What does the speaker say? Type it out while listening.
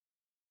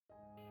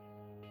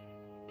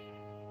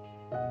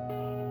Hello,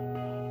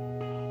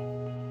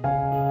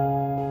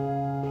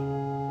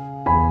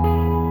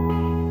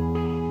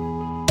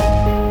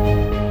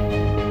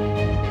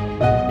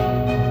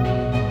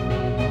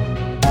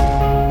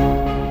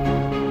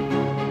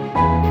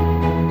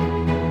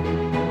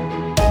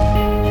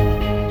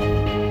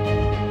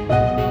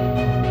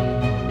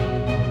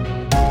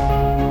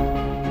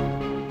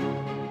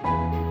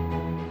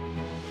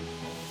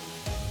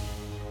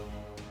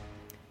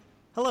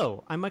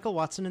 I'm Michael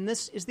Watson, and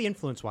this is the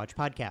Influence Watch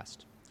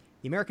podcast.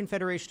 The American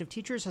Federation of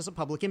Teachers has a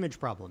public image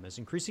problem as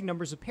increasing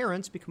numbers of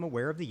parents become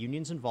aware of the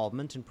union's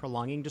involvement in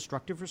prolonging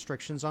destructive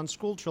restrictions on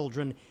school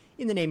children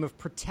in the name of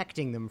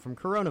protecting them from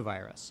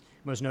coronavirus,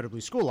 most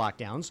notably school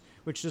lockdowns,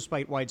 which,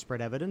 despite widespread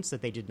evidence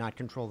that they did not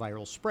control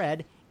viral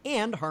spread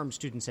and harm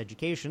students'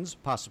 educations,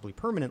 possibly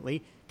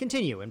permanently,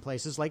 continue in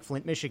places like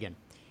Flint, Michigan,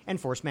 and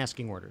force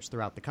masking orders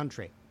throughout the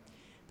country.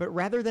 But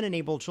rather than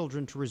enable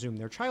children to resume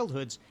their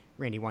childhoods,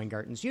 Randi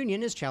Weingarten's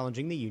union is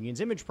challenging the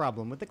union's image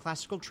problem with the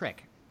classical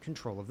trick,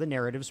 control of the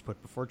narratives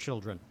put before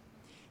children.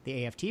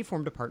 The AFT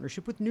formed a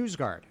partnership with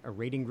NewsGuard, a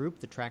rating group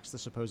that tracks the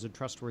supposed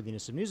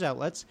trustworthiness of news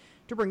outlets,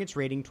 to bring its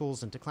rating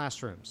tools into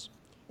classrooms.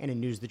 And in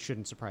news that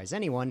shouldn't surprise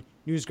anyone,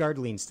 NewsGuard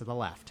leans to the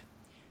left.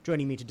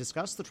 Joining me to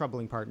discuss the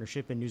troubling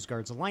partnership and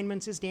NewsGuard's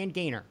alignments is Dan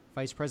Gaynor,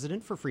 Vice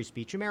President for Free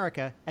Speech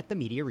America at the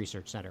Media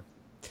Research Center.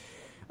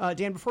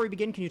 Dan, before we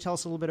begin, can you tell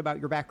us a little bit about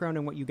your background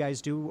and what you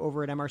guys do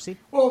over at MRC?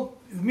 Well,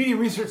 the Media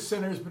Research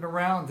Center has been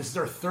around. This is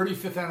our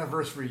 35th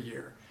anniversary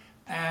year.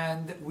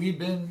 And we've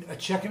been a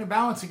check and a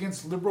balance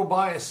against liberal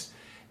bias.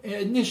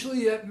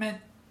 Initially, that meant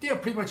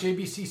pretty much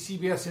ABC,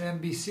 CBS,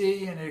 and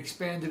NBC, and it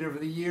expanded over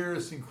the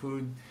years to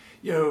include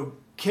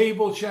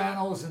cable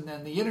channels and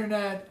then the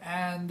internet.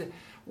 And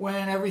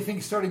when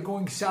everything started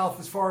going south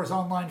as far as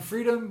online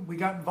freedom, we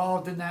got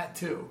involved in that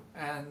too.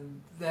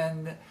 And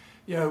then,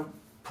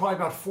 probably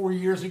about 4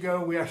 years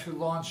ago, we actually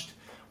launched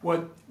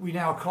what we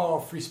now call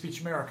Free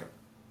Speech America.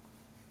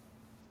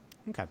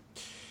 Okay,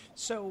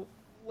 so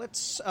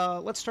let's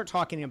start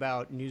talking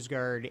about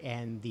NewsGuard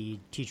and the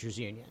teachers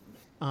union.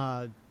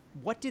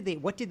 What did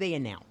they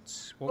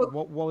announce? What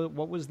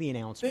was the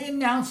announcement? They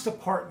announced a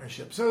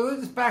partnership. So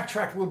let's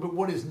backtrack a little bit.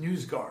 What is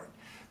NewsGuard?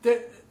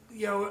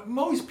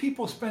 Most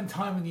people spend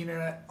time on the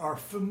internet are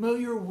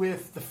familiar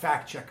with the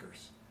fact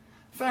checkers.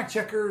 Fact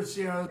checkers,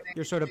 your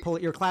sort of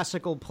your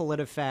classical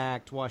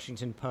PolitiFact,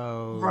 Washington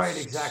Post.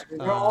 Right, exactly.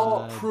 They're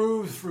all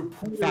approved through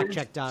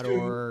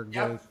factcheck.org.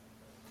 Yep.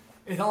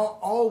 It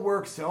all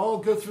works. They all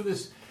go through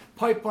this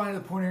pipeline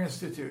of the Poynter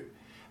Institute.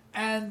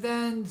 And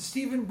then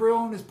Stephen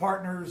Brill and his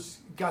partners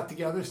got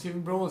together.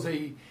 Stephen Brill is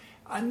a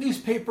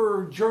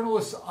newspaper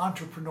journalist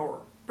entrepreneur,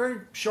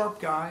 very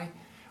sharp guy.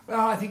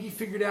 Well, I think he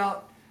figured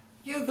out,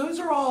 those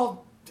are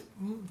all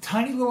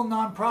tiny little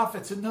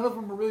nonprofits, and none of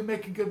them are really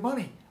making good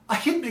money. I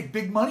can make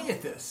big money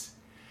at this.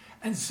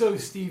 And so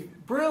Steve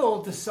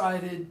Brill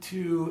decided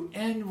to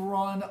end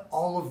run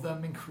all of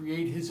them and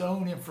create his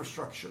own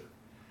infrastructure.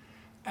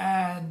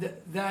 And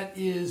that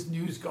is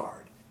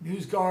NewsGuard.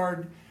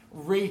 NewsGuard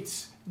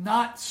rates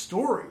not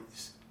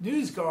stories.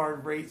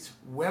 NewsGuard rates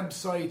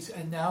websites,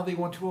 and now they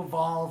want to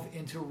evolve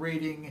into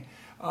rating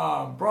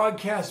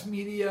broadcast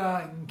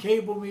media and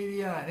cable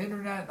media and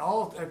internet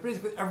and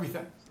basically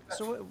everything.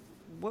 So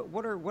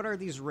what are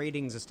these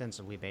ratings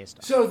ostensibly based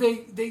on? So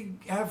they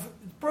have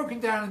broken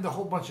down into a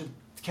whole bunch of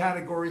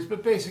categories,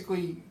 but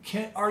basically,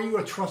 are you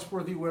a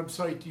trustworthy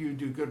website? Do you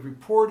do good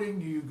reporting?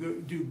 Do you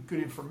do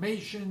good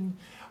information?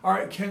 All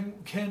right,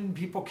 can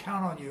people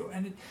count on you?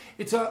 And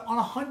it's on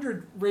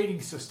 100 rating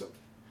system.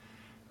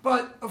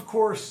 But of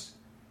course,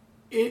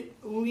 it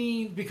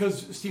leans,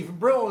 because Stephen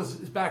Brill,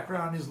 his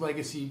background is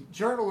legacy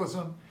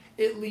journalism,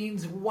 it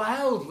leans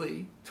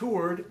wildly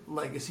toward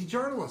legacy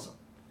journalism.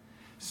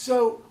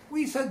 So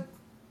we said,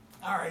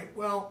 all right,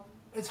 well,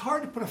 it's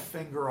hard to put a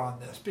finger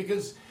on this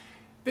because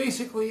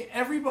basically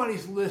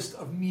everybody's list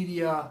of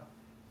media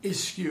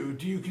is skewed.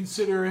 Do you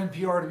consider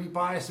NPR to be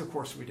biased? Of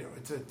course we do.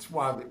 It's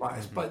wildly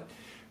biased. Mm-hmm. But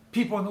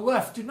people on the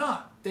left do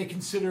not. They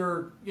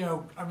consider,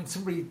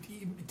 somebody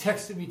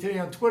texted me today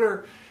on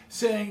Twitter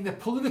saying that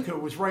Politico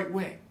was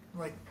right-wing.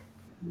 Like,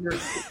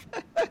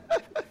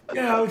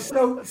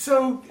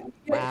 so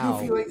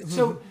wow.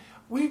 So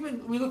we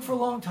looked for a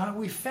long time.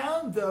 We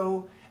found,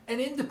 though, an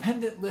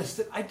independent list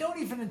that I don't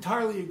even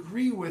entirely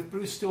agree with,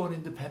 but it's still an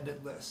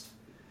independent list.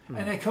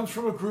 And it comes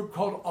from a group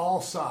called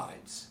All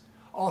Sides.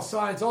 All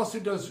Sides also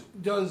does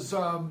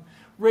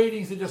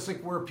ratings that just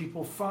like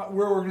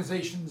where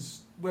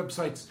organizations'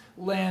 websites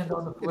land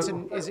on the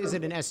political spectrum. Is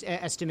it an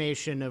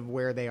estimation of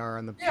where they are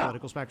on the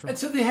political spectrum? And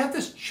so they have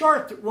this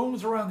chart that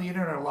roams around the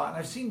internet a lot, and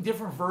I've seen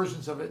different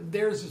versions of it, and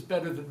theirs is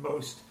better than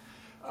most.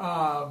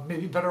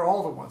 Maybe better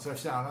all the ones I've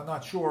found, I'm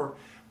not sure.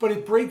 But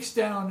it breaks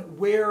down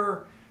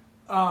where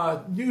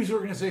news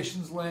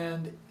organizations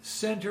land: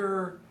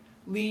 center,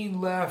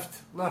 lean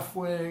left, left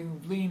wing,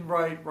 lean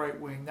right, right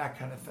wing, that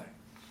kind of thing.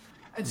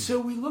 And so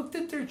we looked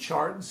at their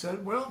chart and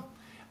said, well,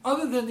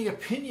 other than the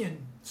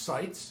opinion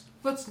sites,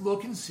 let's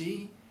look and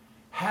see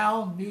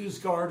how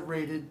NewsGuard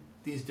rated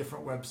these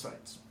different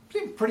websites.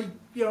 Pretty,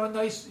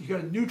 nice. You got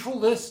a neutral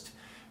list.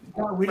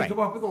 We didn't come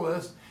up with a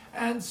list.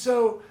 And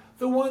so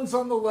the ones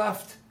on the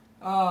left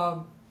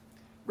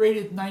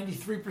rated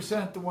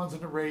 93%, the ones on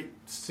the right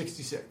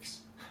 66.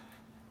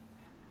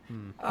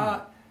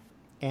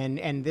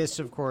 And this,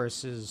 of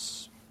course,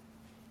 is,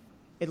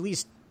 at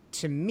least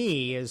to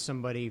me, as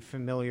somebody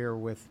familiar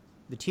with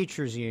the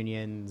teachers'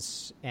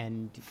 unions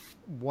and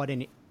what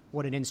an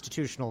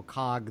institutional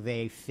cog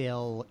they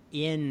fill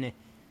in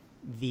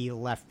the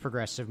left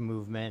progressive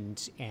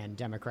movement and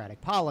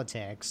democratic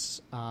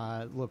politics,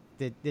 look,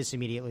 this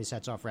immediately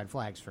sets off red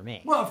flags for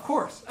me. Well, of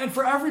course, and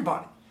for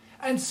everybody.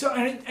 And so,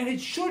 and it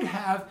should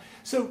have.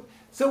 So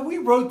we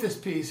wrote this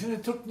piece, and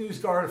it took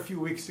NewsGuard a few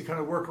weeks to kind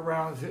of work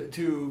around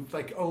to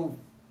like, oh,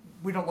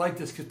 we don't like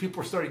this because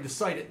people are starting to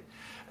cite it,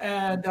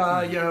 and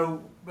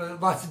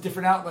lots of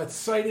different outlets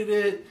cited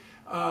it.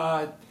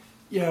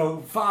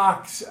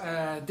 Fox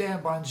and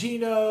Dan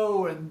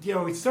Bongino, and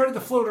it started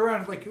to float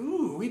around like,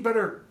 ooh, we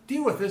better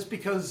deal with this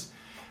because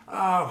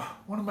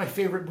one of my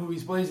favorite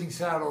movies, Blazing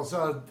Saddles,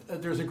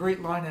 there's a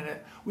great line in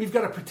it. We've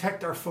got to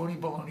protect our phony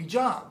baloney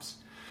jobs.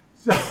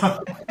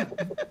 So,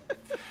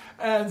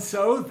 and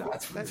so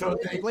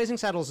Blazing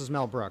Saddles is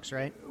Mel Brooks,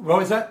 right? What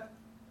was that?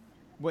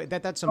 Wait,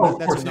 that's a Mel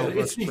Brooks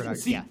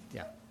production.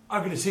 Yeah.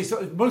 I'm going to say so.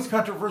 The most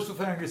controversial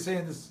thing I'm going to say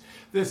in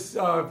this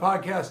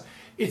podcast.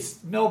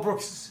 It's Mel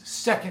Brooks'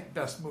 second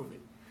best movie.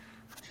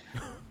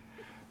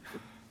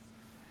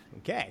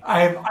 Okay.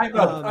 I'm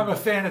a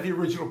fan of the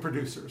original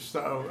producers,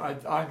 so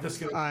I'm just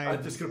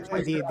gonna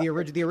play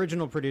the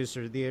original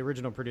producer. The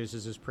original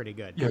producers is pretty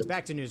good. Yeah.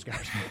 Back to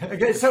NewsGuard.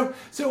 Okay, so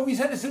we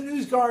sent us a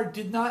NewsGuard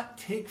did not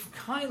take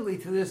kindly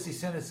to this. He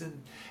sent us a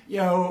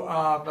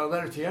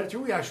letter to the editor.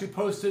 We actually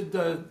posted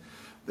the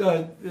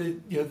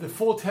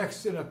full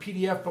text in a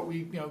PDF, but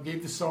we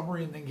gave the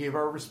summary and then gave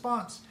our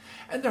response.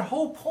 And their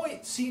whole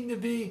point seemed to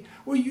be,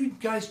 well, you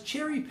guys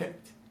cherry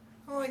picked.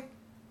 I'm like,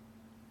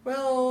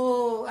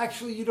 well,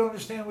 actually, you don't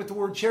understand what the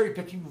word cherry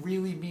picking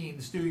really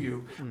means, do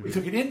you? Mm-hmm. We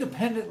took an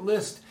independent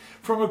list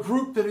from a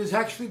group that has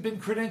actually been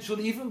credentialed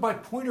even by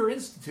Poynter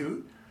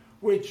Institute,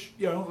 which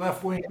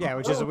left wing. Yeah,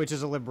 which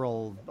is a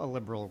liberal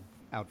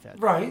outfit.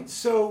 Right.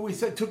 So we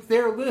took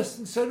their list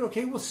and said,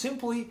 okay, well,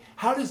 simply,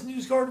 how does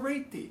NewsGuard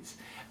rate these?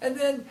 And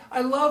then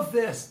I love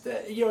this.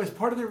 That, as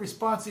part of their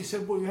response, they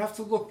said, well, you have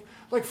to look.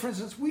 Like, for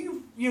instance,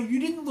 you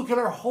didn't look at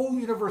our whole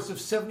universe of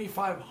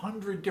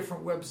 7,500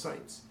 different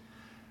websites.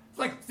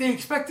 Like, they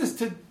expect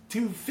us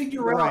to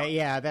figure out. Right,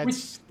 yeah,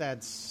 that's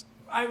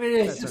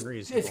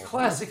unreasonable. It's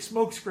classic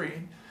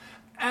smokescreen.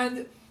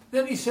 And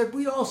then he said,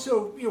 we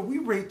also, we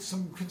rate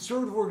some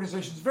conservative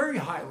organizations very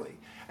highly.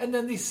 And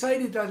then they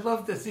cited, I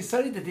love this, they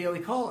cited the Daily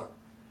Caller.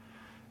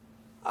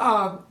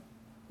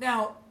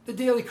 Now, the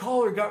Daily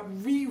Caller got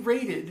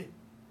re-rated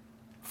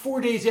 4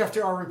 days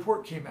after our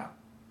report came out.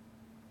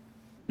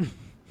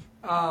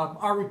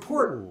 Our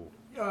report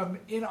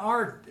in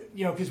our,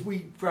 because we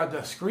grabbed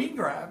a screen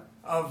grab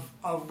of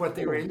what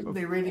they rated.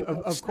 They rated,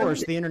 of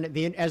course, the internet.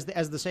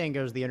 As the saying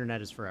goes, the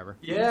internet is forever.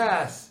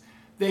 Yes,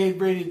 they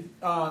rated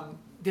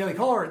Daily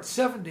Caller at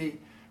 70.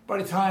 By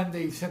the time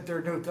they sent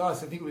their note to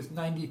us, I think it was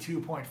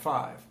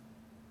 92.5.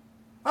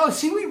 Oh,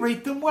 see, we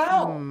rate them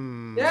well.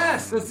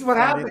 Yes, this is what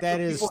happens.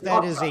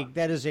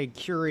 That is a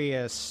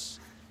curious.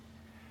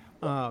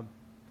 So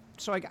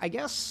I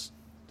guess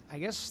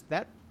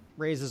that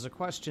raises a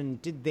question.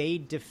 Did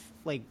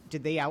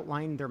they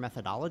outline their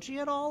methodology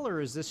at all,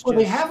 or is this just? Well,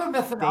 they have a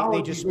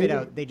methodology.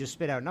 They just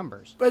spit out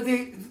numbers. But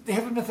they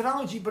have a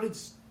methodology, but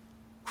it's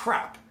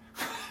crap.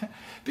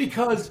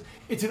 Because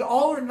it's an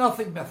all or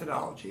nothing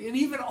methodology, and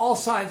even All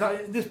Sides.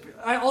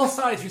 All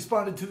Sides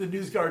responded to the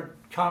NewsGuard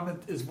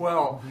comment as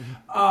well.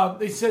 Mm-hmm.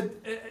 They said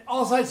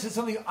All Sides said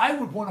something I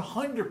would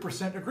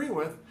 100% agree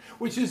with,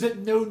 which is that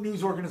no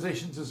news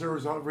organization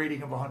deserves a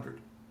rating of 100.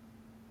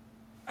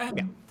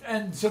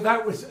 And so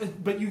that was,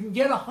 but you can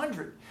get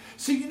 100.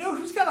 So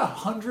who's got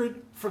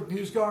 100 from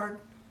NewsGuard?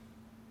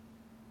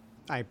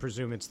 I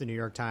presume it's the New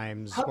York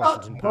Times, How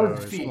Washington about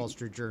Post, BuzzFeed? Wall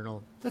Street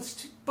Journal.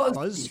 That's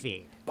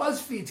BuzzFeed.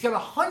 BuzzFeed's got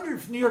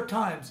 100 from New York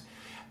Times.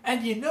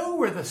 And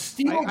where the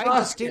steel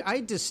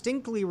I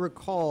distinctly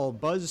recall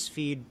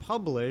BuzzFeed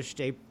published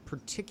a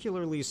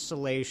particularly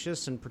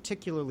salacious and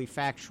particularly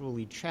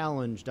factually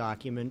challenged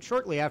document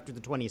shortly after the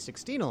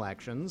 2016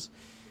 elections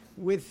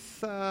with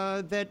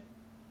that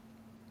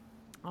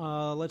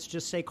let's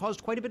just say,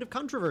 caused quite a bit of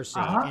controversy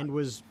and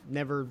was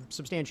never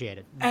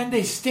substantiated. And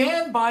they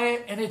stand by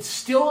it, and it's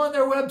still on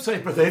their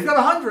website, but they've got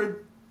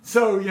 100.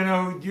 So,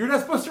 you're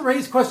not supposed to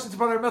raise questions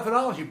about our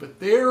methodology, but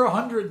they're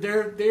 100.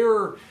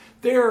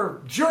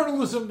 Their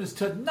journalism is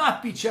to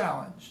not be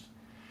challenged.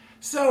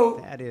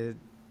 So that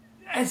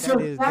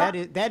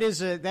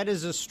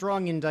is a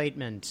strong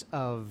indictment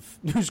of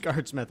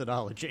NewsGuard's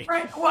methodology.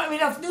 Right. Well,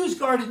 of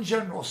NewsGuard in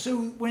general. So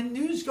when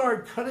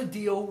NewsGuard cut a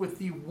deal with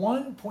the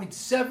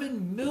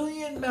 1.7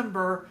 million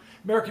member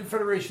American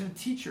Federation of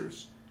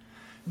Teachers,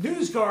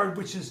 NewsGuard,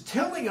 which is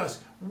telling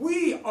us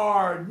we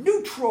are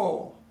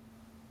neutral.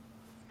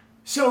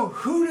 So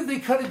who did they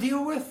cut a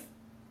deal with?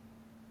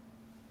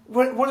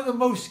 one of the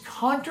most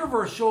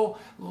controversial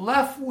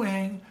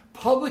left-wing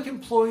public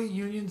employee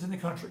unions in the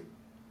country.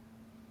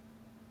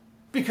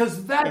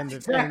 Because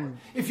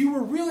if you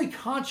were really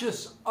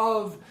conscious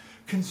of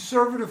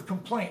conservative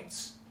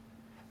complaints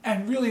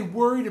and really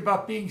worried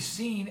about being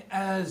seen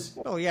as...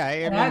 Well, yeah,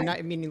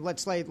 I mean,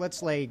 let's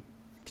lay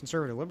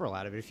conservative liberal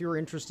out of it. If you were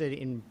interested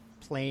in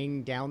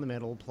playing down the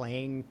middle,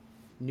 playing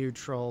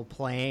neutral,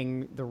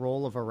 playing the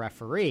role of a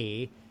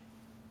referee,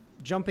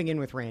 jumping in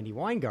with Randy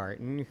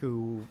Weingarten,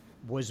 who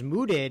was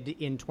mooted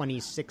in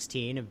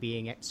 2016 of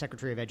being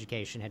Secretary of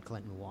Education had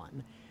Clinton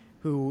won,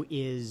 who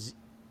is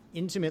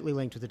intimately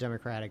linked with the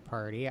Democratic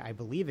Party, I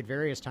believe at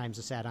various times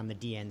has sat on the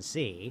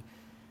DNC.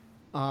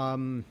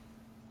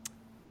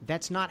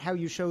 That's not how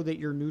you show that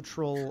you're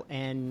neutral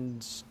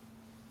and,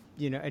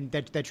 and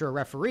that you're a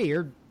referee.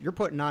 You're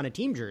putting on a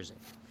team jersey.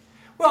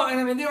 Well, and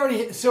I mean,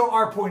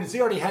 our point is they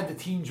already had the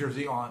team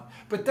jersey on,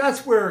 but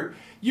that's where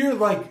you're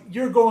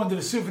going to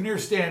the souvenir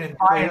stand and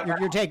buying.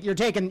 You're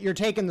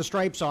taking the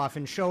stripes off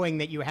and showing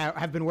that you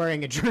have been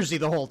wearing a jersey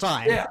the whole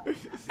time. Yeah,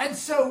 and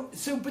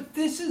but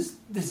this is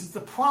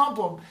the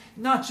problem,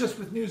 not just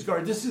with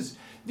NewsGuard. This is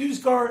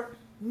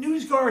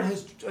NewsGuard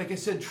has, like I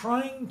said,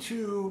 trying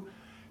to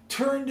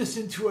turn this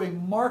into a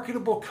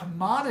marketable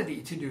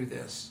commodity to do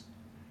this,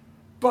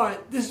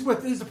 but this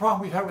is the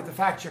problem we've had with the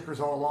fact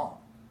checkers all along.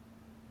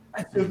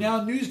 And so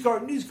now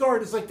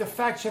NewsGuard is like the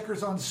fact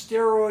checkers on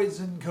steroids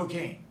and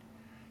cocaine.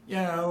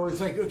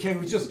 It's like, okay,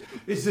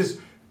 it's this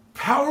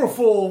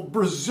powerful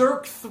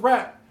berserk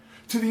threat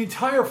to the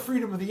entire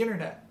freedom of the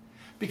internet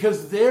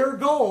because their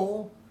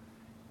goal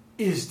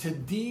is to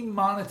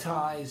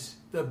demonetize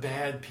the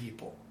bad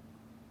people.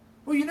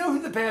 Well, you know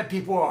who the bad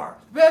people are.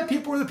 The bad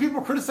people are the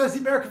people who criticize the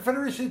American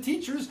Federation of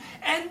Teachers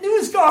and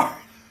NewsGuard.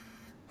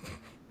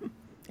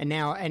 And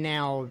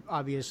now,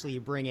 obviously,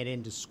 you bring it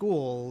into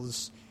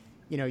schools.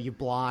 You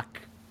block,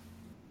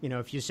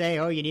 if you say,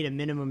 oh, you need a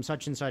minimum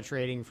such and such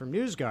rating from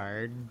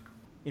NewsGuard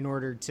in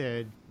order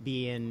to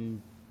be in,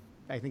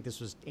 I think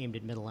this was aimed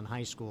at middle and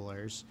high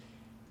schoolers,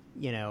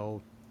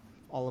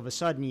 all of a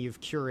sudden you've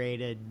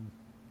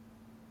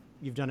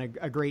done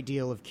a great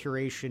deal of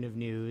curation of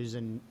news,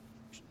 and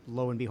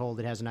lo and behold,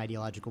 it has an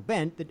ideological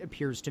bent that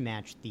appears to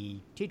match the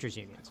teachers'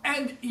 unions.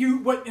 And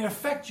what in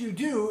effect you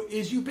do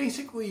is you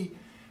basically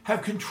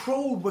have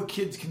controlled what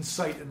kids can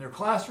cite in their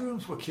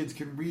classrooms, what kids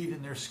can read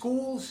in their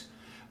schools.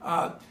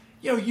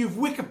 You've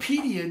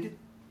Wikipedia'd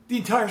the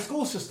entire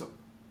school system.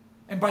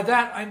 And by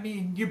that, I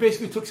mean you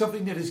basically took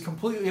something that is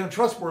completely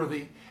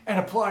untrustworthy and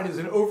applied as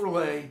an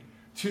overlay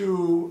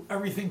to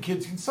everything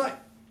kids can cite.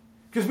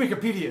 Because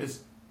Wikipedia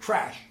is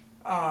trash.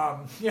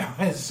 And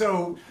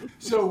so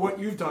what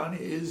you've done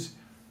is,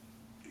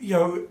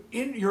 you're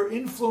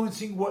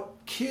influencing what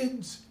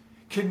kids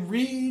can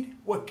read,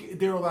 what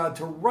they're allowed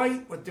to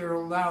write, what they're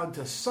allowed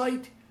to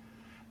cite,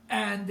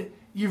 and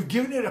you've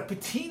given it a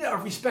patina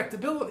of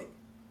respectability.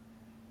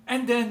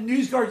 And then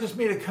NewsGuard just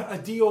made a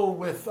deal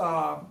with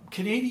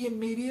Canadian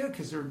media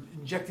because they're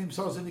injecting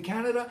themselves into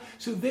Canada.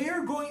 So they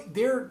have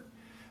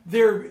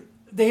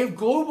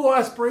global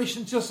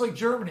aspirations just like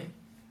Germany.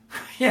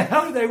 They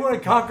want to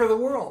conquer the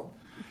world,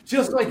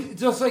 just like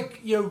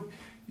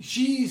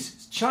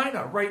Xi's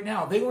China right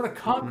now. They want to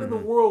conquer the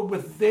world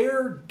with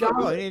their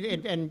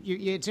dominance.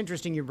 It's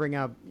interesting you bring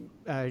up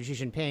Xi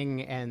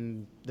Jinping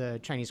and the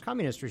Chinese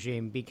Communist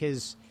regime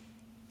because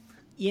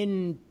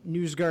in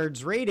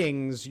NewsGuard's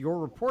ratings, your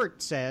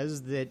report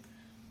says that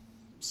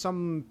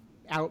some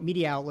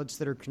media outlets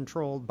that are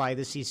controlled by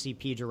the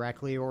CCP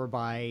directly or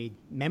by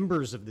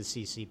members of the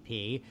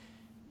CCP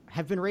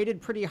have been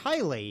rated pretty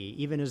highly,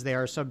 even as they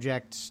are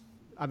subject.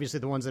 Obviously,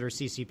 the ones that are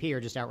CCP are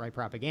just outright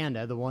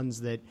propaganda. The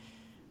ones that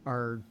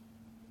are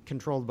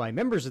controlled by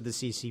members of the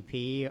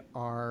CCP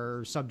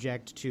are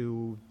subject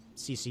to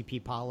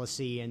CCP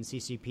policy and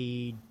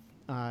CCP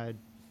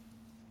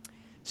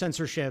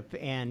censorship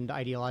and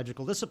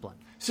ideological discipline.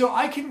 So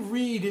I can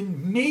read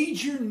in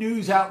major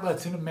news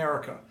outlets in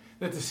America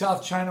that the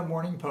South China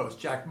Morning Post,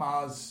 Jack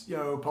Ma's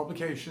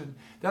publication,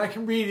 that I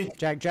can read it.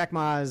 Jack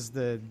Ma is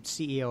the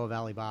CEO of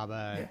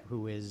Alibaba,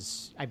 who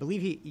is, I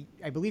believe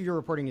your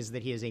reporting is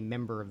that he is a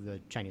member of the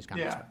Chinese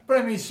Communist Party. But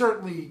I mean, he's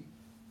certainly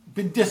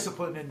been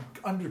disciplined and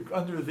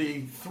under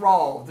the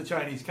thrall of the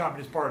Chinese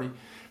Communist Party.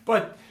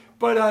 But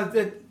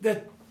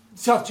that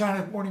South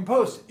China Morning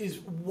Post is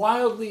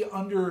wildly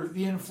under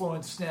the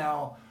influence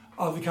now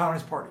of the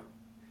Communist Party.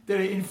 That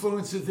it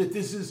influences that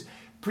this is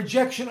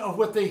projection of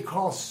what they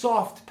call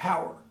soft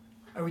power.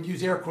 I would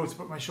use air quotes,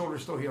 but my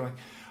shoulder's still healing.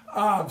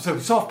 So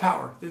soft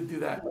power, they do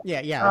that.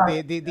 Yeah.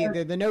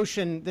 The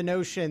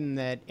notion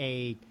that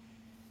a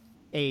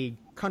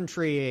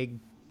country, a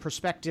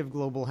prospective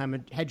global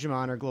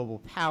hegemon or global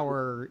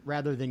power,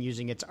 rather than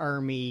using its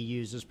army,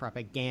 uses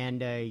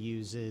propaganda,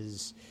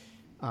 uses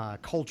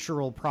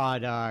cultural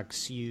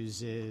products,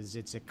 uses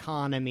its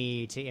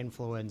economy to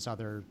influence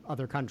other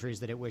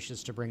countries that it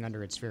wishes to bring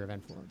under its sphere of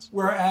influence.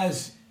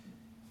 Whereas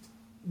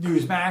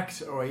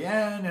Newsmax,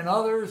 OAN, and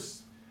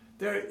others,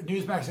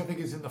 Newsmax I think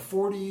is in the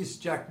 40s.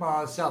 Jack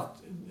Ma's South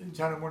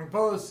China Morning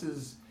Post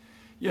is,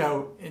 in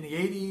the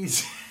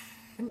 80s.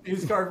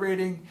 NewsGuard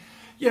rating.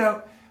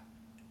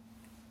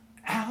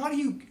 How do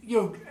you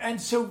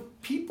and so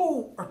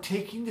people are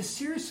taking this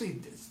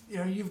seriously.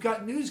 You've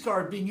got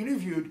NewsGuard being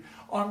interviewed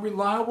on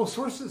reliable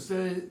sources,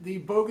 the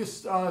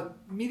bogus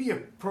media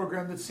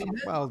program that's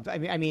CNN. Well,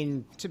 I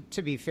mean,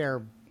 to be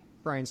fair,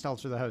 Brian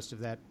Stelter, the host of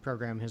that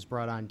program, has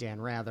brought on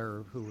Dan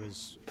Rather, who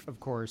is, of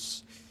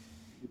course,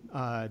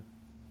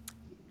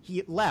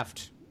 he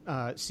left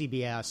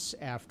CBS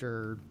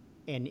after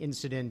an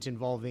incident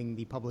involving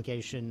the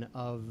publication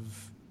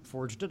of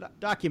forged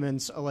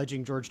documents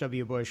alleging George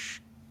W.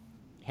 Bush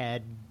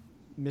had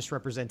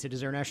misrepresented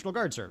his Air National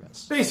Guard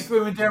service. Basically,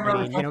 when Dan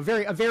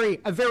Rather,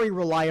 a very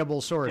reliable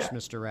source,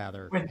 Mr.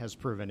 Rather has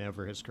proven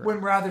over his career.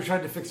 When Rather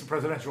tried to fix the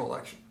presidential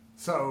election,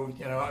 so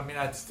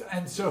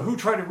so who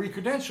tried to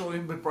re-credential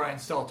him but Brian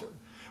Stelter,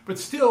 but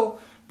still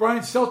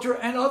Brian Stelter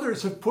and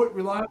others have put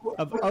reliable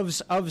of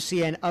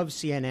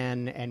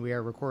CNN, and we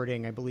are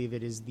recording. I believe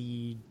it is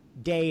the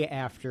day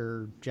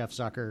after Jeff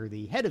Zucker,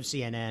 the head of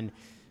CNN,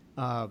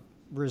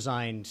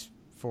 resigned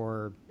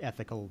for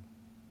ethical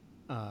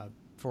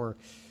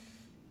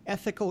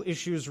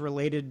issues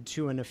related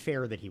to an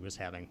affair that he was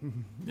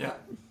having. Yeah,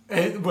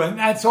 but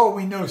that's all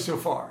we know so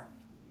far.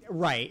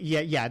 Right.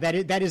 Yeah.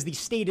 That is the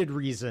stated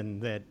reason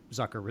that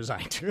Zucker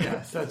resigned.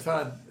 Yes, that's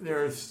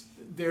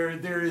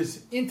there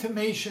is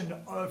intimation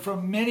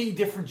from many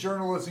different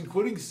journalists,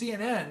 including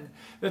CNN,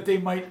 that they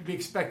might be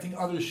expecting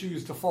other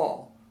shoes to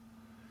fall.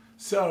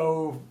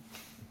 So,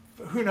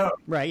 who knows?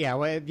 Right. Yeah.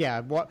 Well,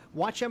 yeah.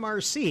 Watch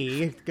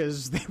MRC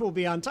because they will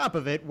be on top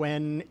of it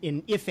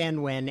if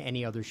and when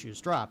any other shoes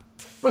drop.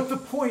 But the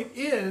point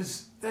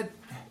is that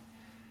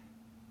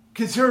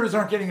conservatives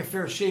aren't getting a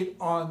fair shake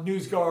on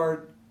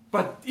NewsGuard,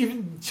 but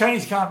even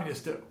Chinese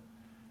communists do.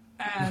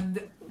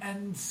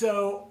 And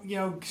so,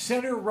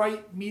 center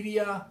right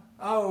media,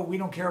 we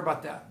don't care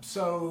about them.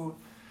 So,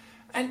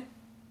 and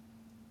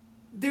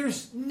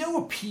there's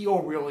no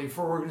appeal really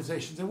for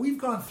organizations. And we've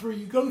gone through,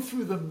 you go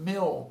through the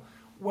mill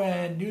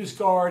when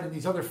NewsGuard and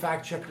these other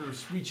fact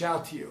checkers reach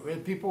out to you.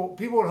 And people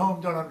at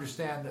home don't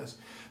understand this.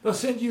 They'll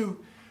send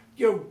you,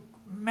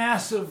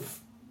 massive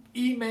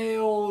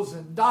emails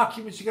and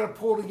documents you got to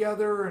pull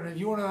together. And if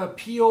you want to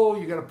appeal,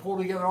 you got to pull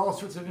together all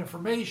sorts of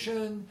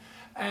information.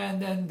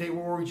 And then they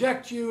will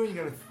reject you.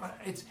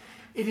 It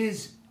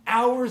is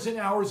hours and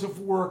hours of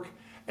work,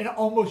 and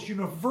almost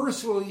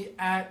universally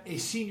at a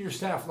senior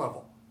staff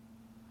level.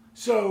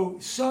 So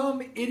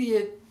some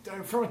idiot,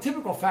 from a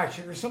typical fact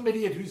checker, some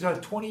idiot who's a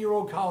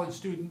 20-year-old college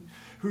student,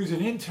 who's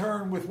an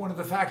intern with one of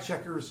the fact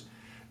checkers,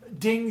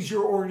 dings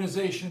your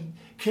organization.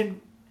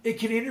 It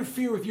can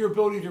interfere with your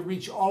ability to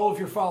reach all of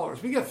your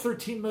followers. We got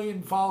 13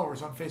 million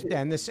followers on Facebook.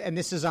 Yeah, and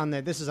this is on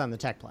the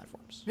tech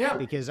platforms. Yeah,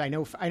 because I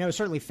know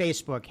certainly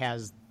Facebook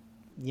has,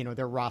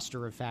 their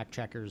roster of fact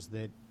checkers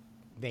that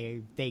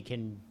they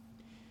can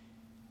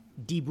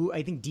deboost.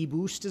 I think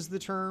deboost is the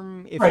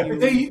term. If right, you,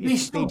 they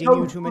ding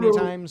you too many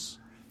times.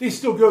 They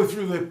still go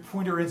through the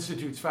Poynter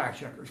Institute's fact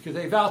checkers because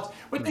they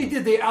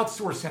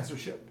outsource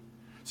censorship.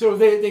 So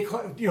they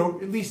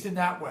at least in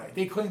that way,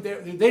 they claim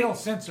they don't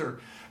censor.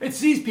 It's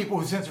these people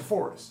who censor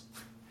for us.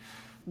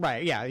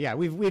 Right. Yeah.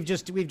 We've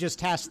just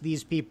tasked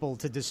these people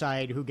to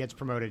decide who gets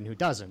promoted and who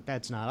doesn't.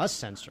 That's not us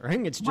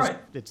censoring. It's just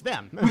It's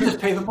them. We just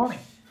pay the money.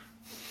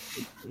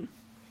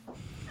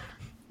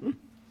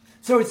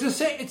 So it's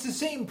the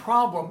same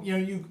problem.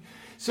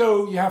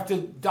 So you have to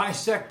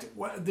dissect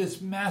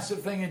this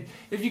massive thing, and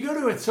if you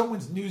go to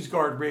someone's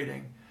NewsGuard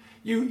rating.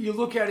 You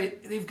look at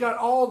it, they've got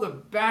all the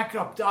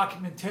backup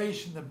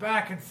documentation, the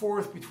back and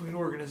forth between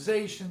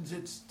organizations.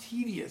 It's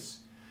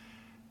tedious.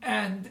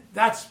 And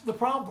that's the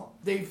problem.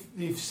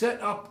 They've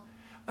set up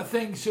a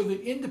thing so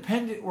that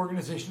independent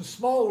organizations,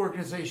 small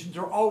organizations,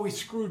 are always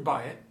screwed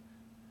by it.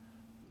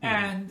 Mm-hmm.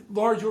 And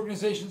large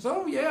organizations,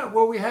 we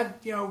had,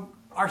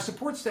 our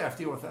support staff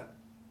deal with that.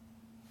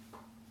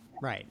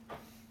 Right.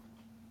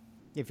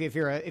 If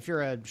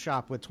you're a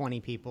shop with 20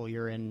 people,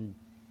 you're in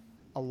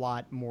a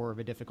lot more of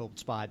a difficult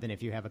spot than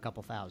if you have a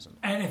couple thousand.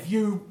 And if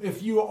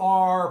you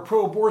are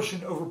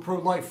pro-abortion over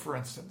pro-life, for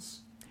instance.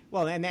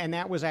 Well, and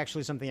that was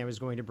actually something I was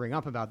going to bring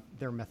up about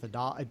their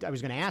methodology. I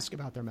was going to ask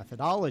about their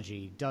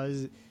methodology.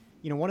 Does,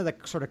 one of the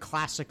sort of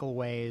classical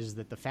ways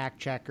that the fact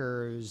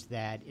checkers,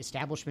 that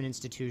establishment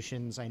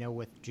institutions, I know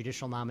with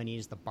judicial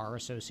nominees, the Bar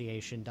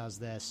Association does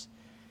this,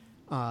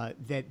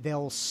 that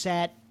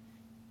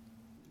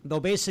they'll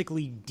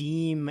basically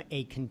deem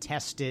a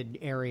contested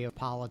area of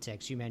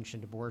politics. You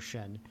mentioned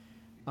abortion.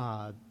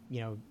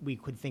 We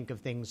could think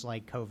of things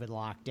like COVID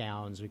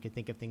lockdowns. We could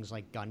think of things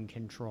like gun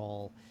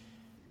control.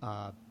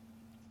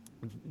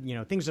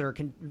 Things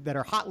that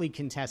are hotly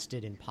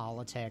contested in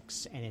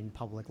politics and in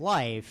public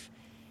life.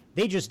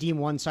 They just deem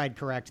one side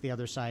correct, the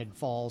other side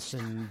false,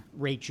 and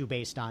rate you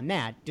based on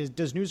that.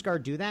 Does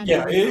NewsGuard do that?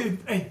 Yeah,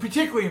 and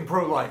particularly in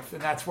pro-life,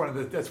 and that's one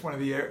of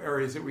the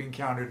areas that we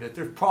encountered it.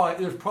 There's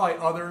probably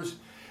others.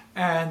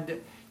 And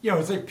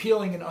it's like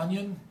peeling an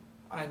onion,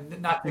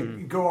 and not to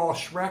go all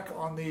Shrek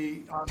on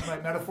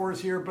my metaphors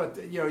here, but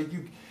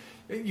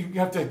You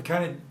have to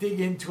kind of dig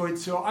into it.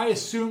 So I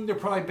assume they're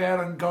probably bad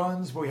on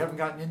guns, but we haven't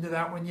gotten into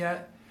that one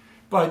yet.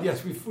 But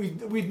yes,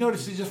 we've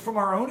noticed it just from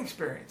our own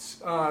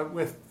experience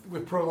with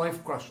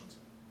pro-life questions.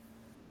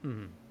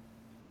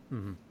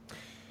 Mm-hmm.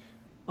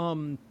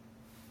 Mm-hmm.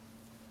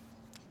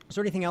 Is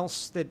there anything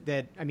else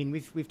that I mean,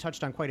 we've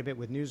touched on quite a bit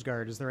with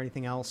NewsGuard. Is there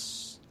anything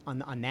else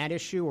on that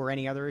issue or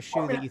any other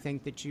issue that you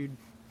think that you'd?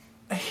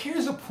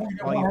 Here's a point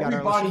I want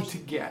everybody to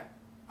get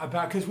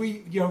about, because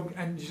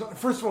and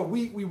first of all,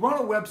 we run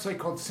a website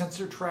called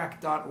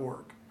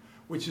censortrack.org,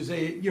 which is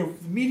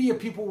media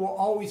people will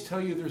always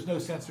tell you there's no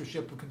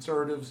censorship of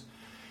conservatives,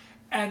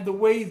 and the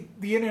way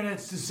the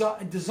internet's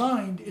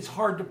designed is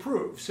hard to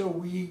prove. So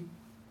we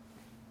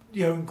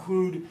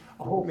include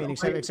a whole. I mean,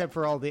 except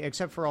for all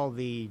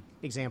the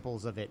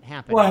examples of it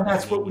happening. Well, and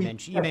that's what you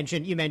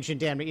mentioned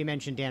Dan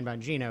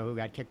Bongino, who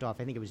got kicked off.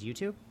 I think it was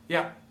YouTube.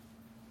 Yeah.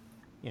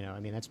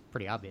 I mean, that's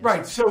pretty obvious.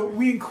 Right. So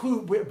we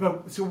include, we have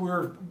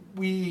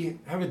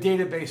a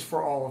database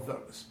for all of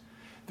those.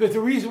 But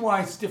the reason why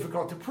it's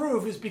difficult to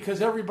prove is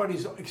because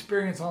everybody's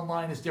experience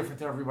online is different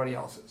than everybody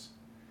else's.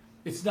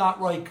 It's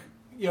not like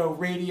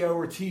radio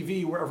or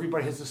TV where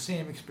everybody has the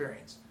same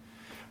experience.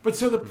 But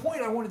so the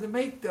point I wanted to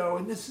make, though,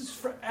 and this is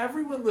for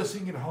everyone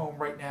listening at home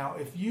right now,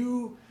 if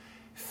you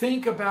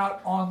think about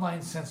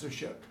online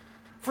censorship,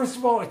 first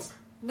of all, it's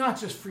not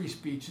just free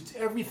speech; it's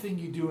everything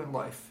you do in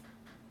life.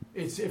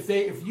 It's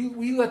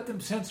we let them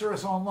censor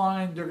us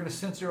online, they're going to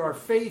censor our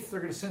faith, they're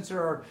going to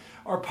censor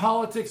our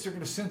politics, they're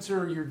going to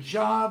censor your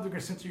job, they're going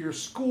to censor your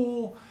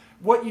school,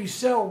 what you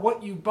sell,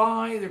 what you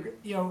buy.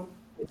 In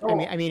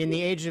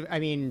the age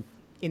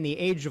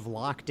of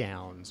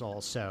lockdowns,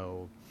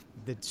 also.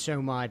 That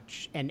so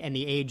much and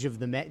the age of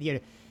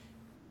the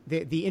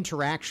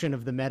interaction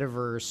of the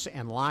metaverse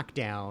and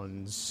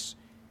lockdowns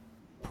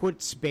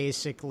puts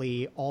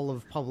basically all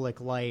of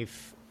public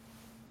life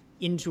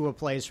into a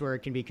place where it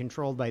can be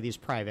controlled by these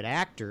private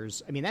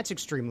actors. I mean, that's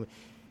extremely,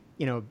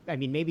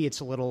 maybe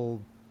it's a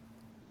little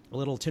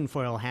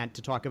tinfoil hat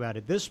to talk about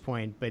at this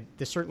point, but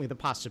there's certainly the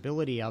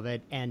possibility of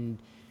it, and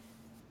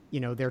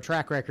their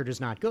track record is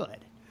not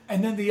good.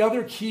 And then the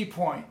other key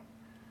point.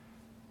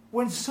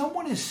 When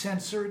someone is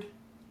censored,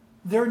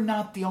 they're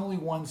not the only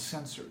one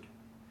censored.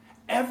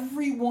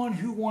 Everyone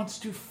who wants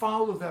to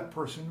follow that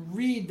person,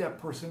 read that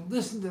person,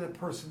 listen to that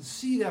person,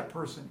 see that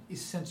person is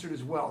censored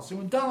as well. So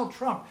when Donald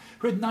Trump,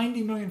 who had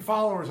 90 million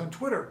followers on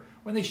Twitter,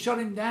 when they shut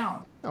him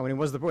down. Oh, when he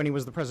was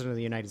the president of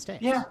the United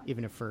States. Yeah.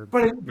 Even if for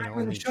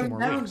when they shut him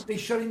down, they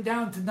shut him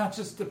down to not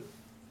just the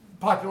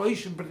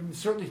population, but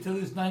certainly to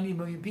those 90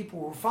 million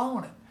people who were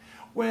following him.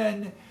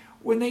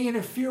 When they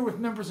interfere with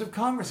members of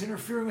Congress,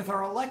 interfering with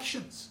our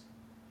elections.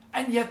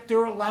 And yet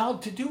they're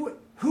allowed to do it.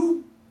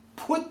 Who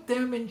put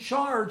them in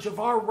charge of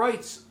our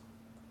rights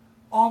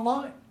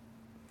online?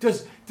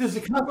 Does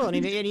the Constitution?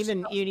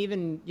 And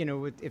even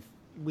if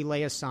we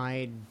lay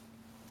aside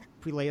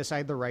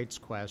the rights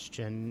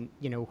question,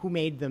 who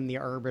made them the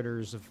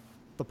arbiters of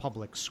the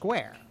public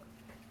square?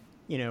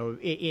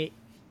 It's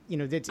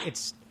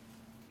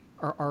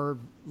our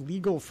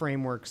legal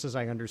frameworks, as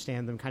I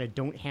understand them, kind of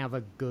don't have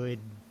a good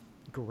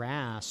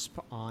grasp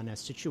on a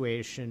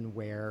situation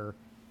where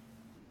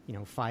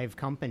 5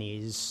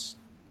 companies,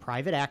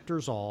 private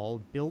actors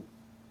all, built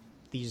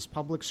these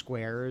public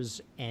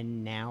squares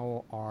and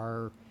now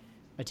are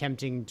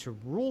attempting to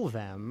rule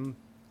them,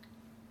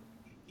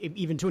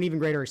 even to an even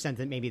greater extent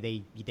than maybe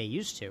they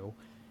used to,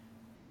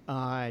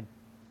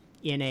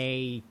 in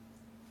a,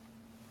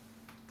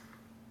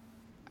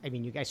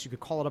 you guys, you could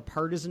call it a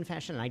partisan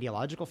fashion, an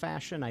ideological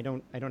fashion. I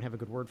don't have a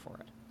good word for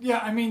it.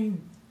 Yeah,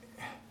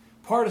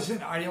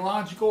 partisan,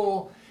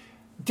 ideological,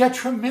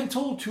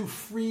 detrimental to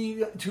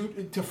freedom,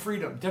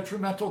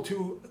 detrimental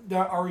to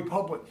our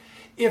republic.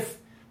 If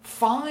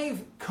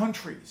 5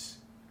 countries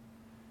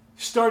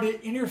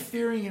started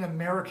interfering in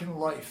American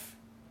life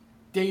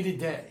day to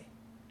day,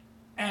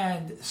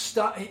 and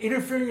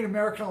interfering in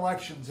American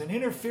elections, and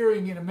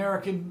interfering in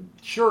American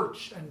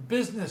church and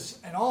business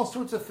and all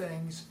sorts of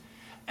things,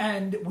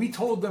 and we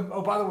told them,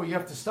 oh, by the way, you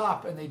have to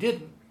stop, and they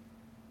didn't,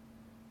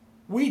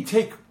 we'd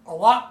take a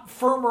lot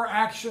firmer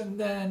action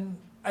than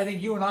I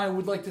think you and I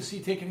would like to see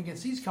taken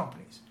against these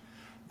companies.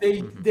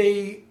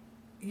 The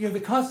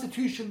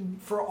Constitution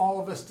for all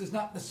of us does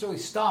not necessarily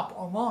stop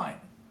online.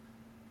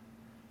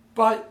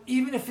 But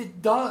even if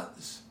it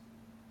does,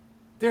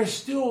 they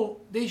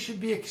should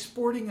be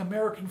exporting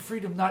American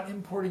freedom, not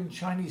importing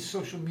Chinese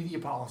social media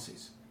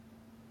policies.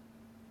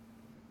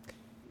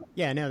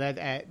 Yeah, no,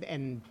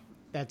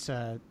 that's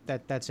a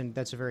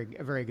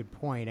very good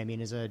point.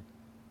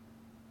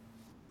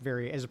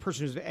 As a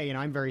person who's,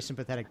 I'm very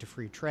sympathetic to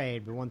free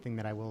trade, but one thing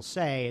that I will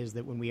say is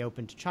that when we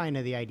opened to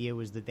China, the idea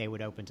was that they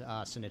would open to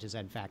us, and it has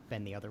in fact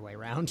been the other way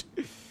around.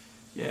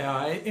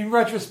 Yeah, in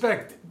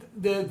retrospect,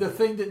 the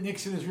thing that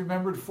Nixon is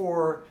remembered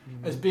for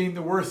as being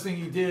the worst thing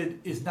he did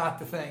is not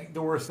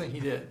the worst thing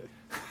he did.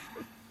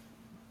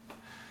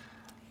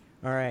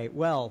 All right.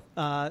 Well,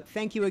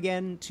 thank you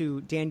again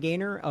to Dan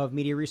Gaynor of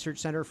Media Research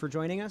Center for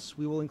joining us.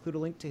 We will include a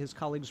link to his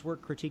colleagues'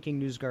 work critiquing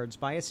NewsGuard's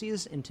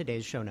biases in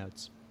today's show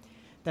notes.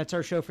 That's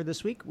our show for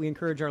this week. We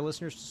encourage our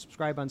listeners to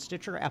subscribe on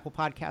Stitcher, Apple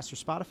Podcasts, or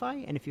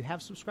Spotify. And if you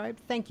have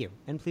subscribed, thank you.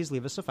 And please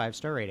leave us a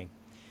 5-star rating.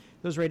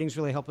 Those ratings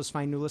really help us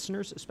find new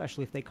listeners,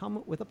 especially if they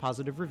come with a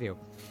positive review.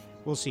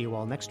 We'll see you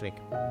all next week.